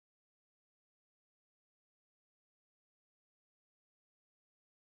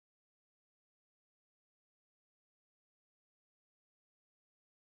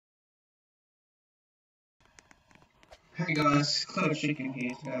Hey guys, Clever Chicken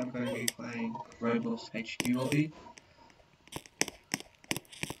here. Today I'm going to be playing Roblox HQ Obby.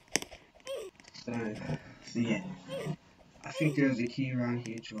 So yeah, I think there's a key around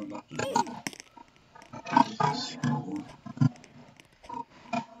here to unlock the door.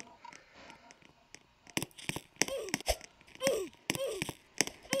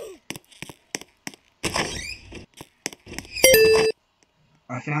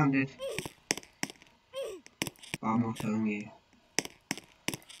 I found it, but I'm not telling you.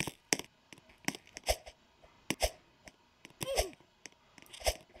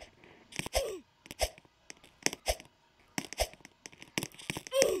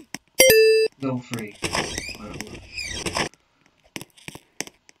 Level 3.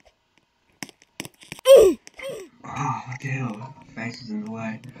 Ah, what the hell? Face is in the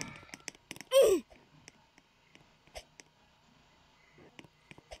way.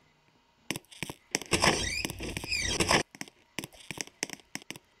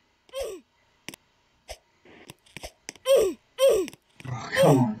 Oh,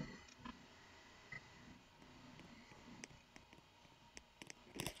 come on.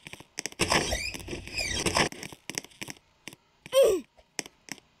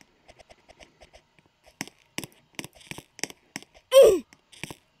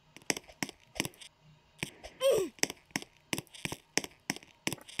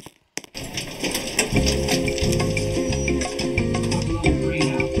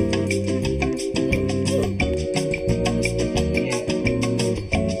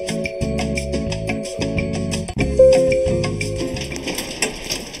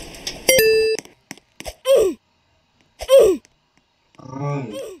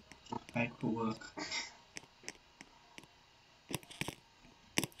 Paperwork.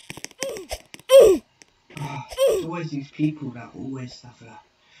 Oh, it's always these people that always suffer.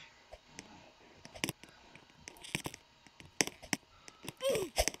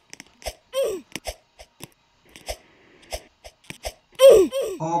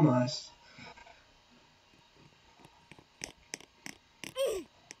 Almost.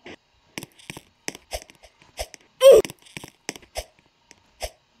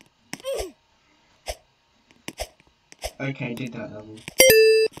 Okay, did that level.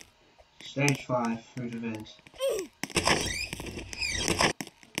 Stage 5, food event.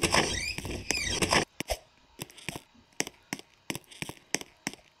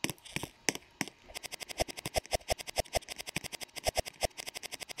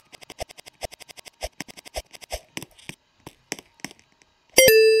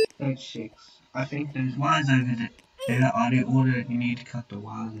 Stage 6. I think those wires over there are the order you need to cut the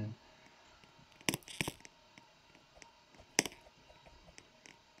wires in.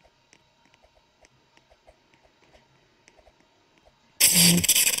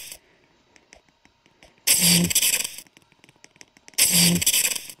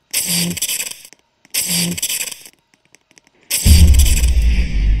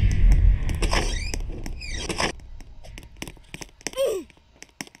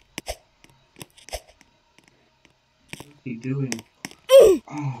 What's he doing?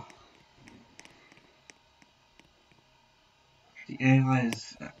 Oh. The AI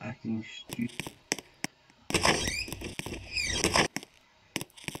is acting stupid.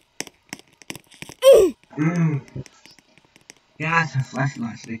 Yeah, it's a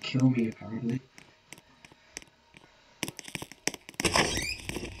flashlight, so they kill me apparently.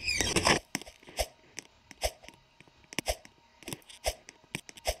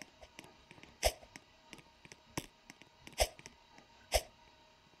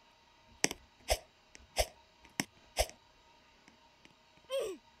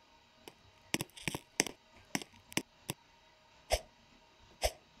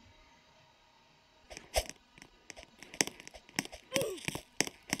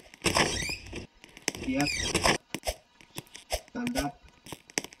 Yep. Done that.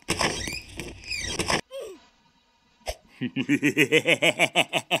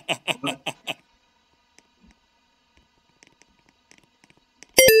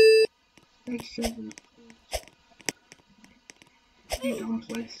 Stage 7. Be done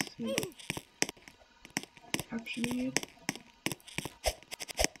place. Captioning it.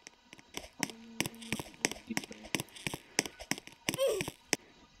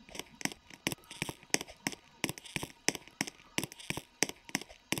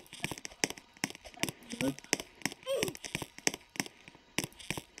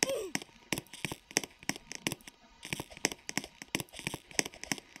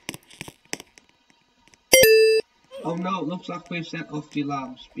 Oh no, it looks like we've set off the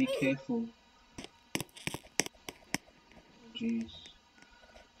alarms. Be careful. Jeez.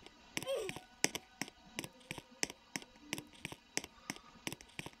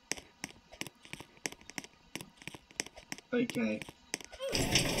 Okay.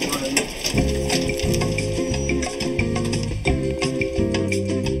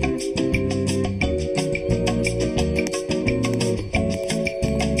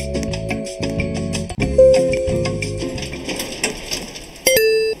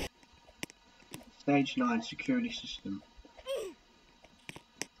 Stage 9 security system.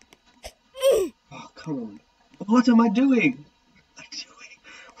 Oh, come on. What am I doing? What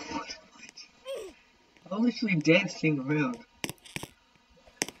am I doing? I'm literally dancing around.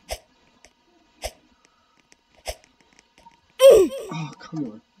 Oh, come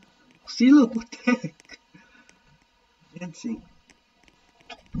on. See, look, what the heck? Dancing.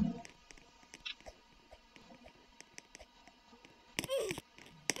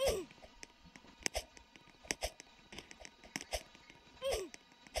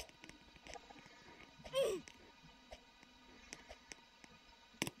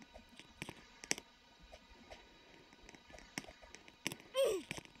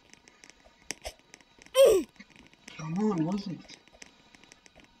 Come on, was it?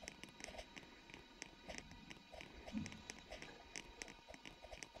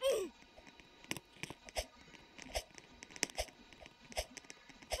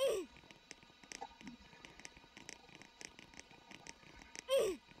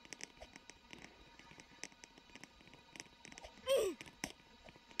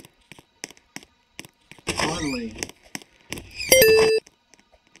 Finally.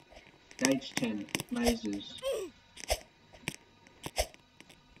 Stage 10, lasers.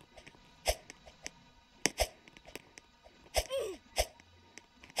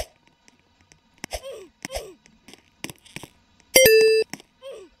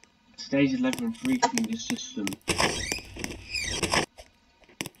 Stage 11, three-finger system.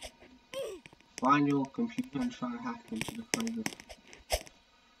 Find your computer and try to hack into the program.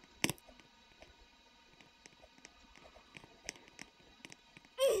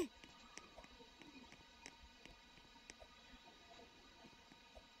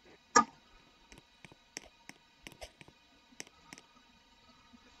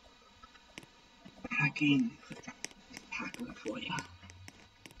 Hacking. Hacking for you.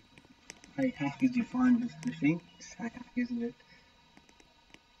 Hey, hackers, you find this machine? It's a hack, isn't it?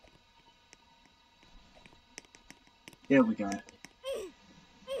 There we go.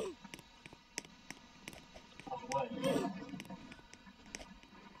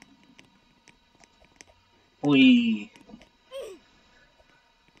 Oi.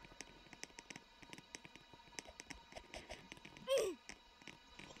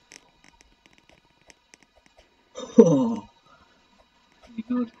 Oh, pretty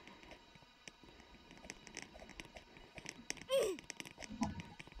good.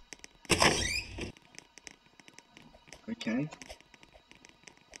 Okay.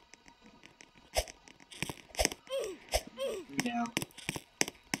 Now.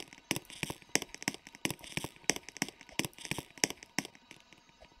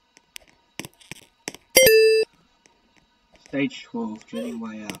 Stage 12, journey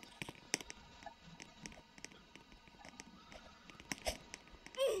way out.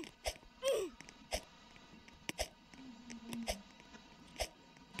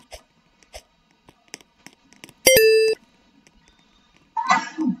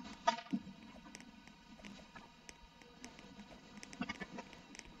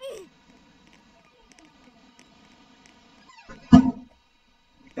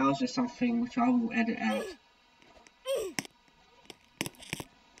 That was just something which I will edit out.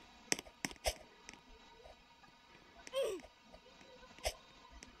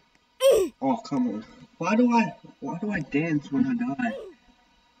 Oh, come on. Why do I dance when I die?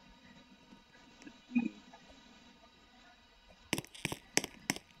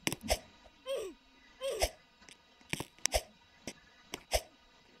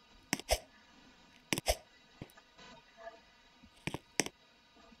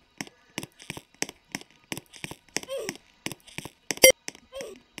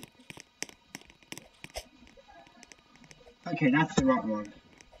 Okay, that's the right one.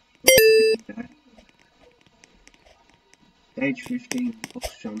 Stage 15,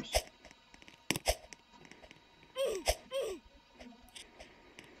 box jumps.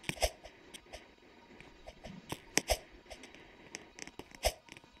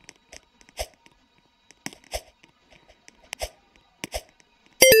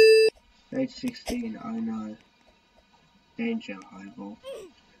 Stage 16, oh no. Danger, eyeball.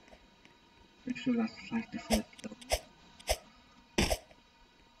 Pretty sure that's like the first kill.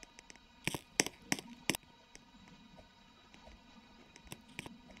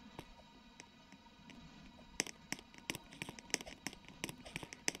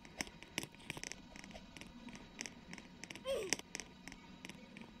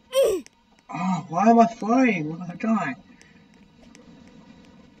 Why am I flying? Will I die?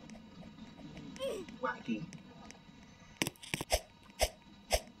 Wacky.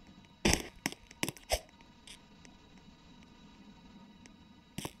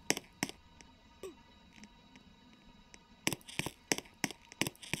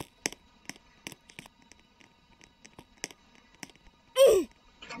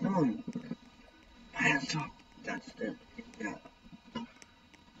 Come on. Hands up. That's it. Yeah.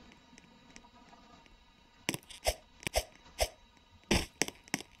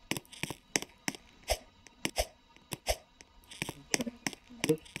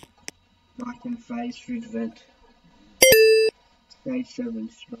 Okay. I can phase through the vent. Stage 7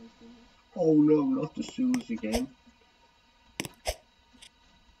 smoking. Oh no, not the sewers again.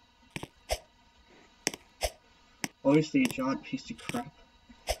 Honestly, a giant piece of crap.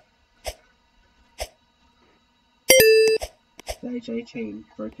 Stage 18,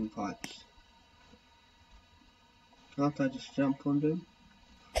 broken pipes. Can't I just jump on them?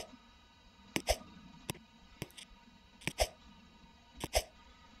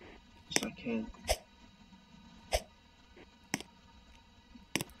 Yes, I can.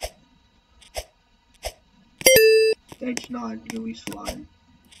 Stage 9, Louis line.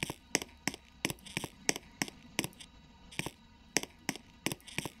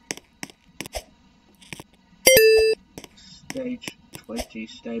 Stage 20,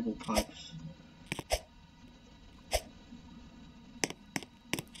 stable pipes.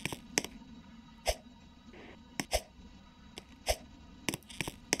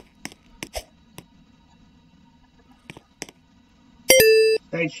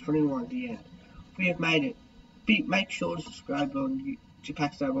 Stage 21, the end. We have made it. Make sure to subscribe to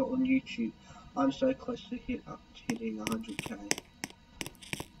Paxdabo on YouTube. I'm so close to hitting 100k.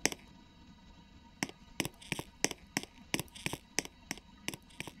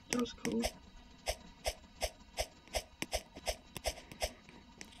 That was cool.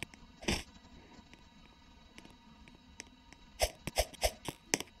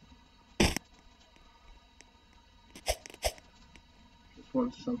 Just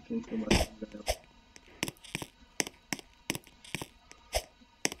want something for my thumbnail.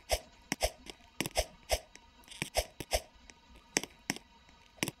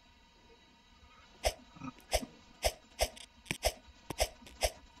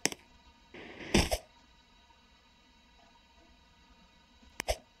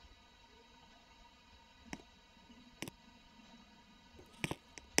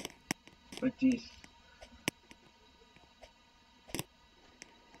 But this.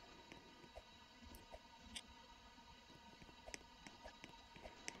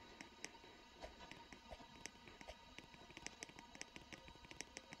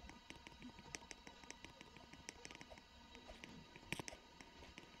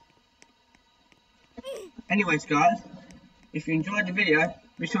 Anyways guys, if you enjoyed the video,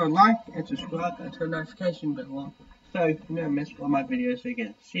 be sure to like and subscribe and turn the notification bell on so you never miss one of my videos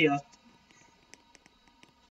again. See ya!